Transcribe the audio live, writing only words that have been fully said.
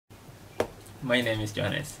My name is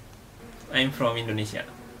Johannes. I'm from Indonesia.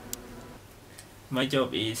 My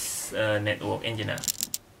job is a network engineer.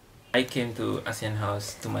 I came to ASEAN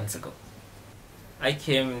House 2 months ago. I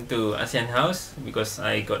came to ASEAN House because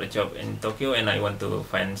I got a job in Tokyo and I want to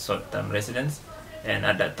find short-term residence. And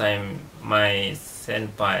at that time, my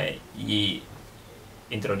senpai Yi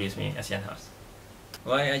introduced me ASEAN House.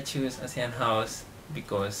 Why I choose ASEAN House?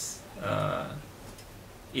 Because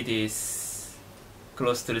it is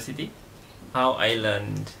close to the city. How I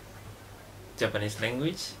learned Japanese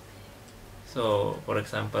language. So, for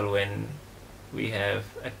example, when we have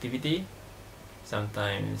activity,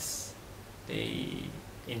 sometimes they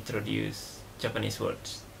introduce Japanese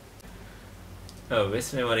words.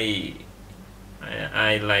 Best memory,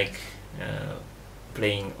 I like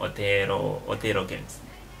playing Otero games.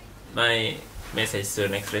 My message to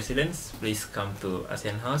next residents: please come to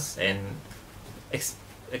ASEAN House and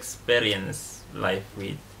experience life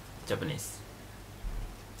with Japanese.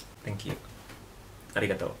 Thank you. あり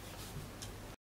がとう。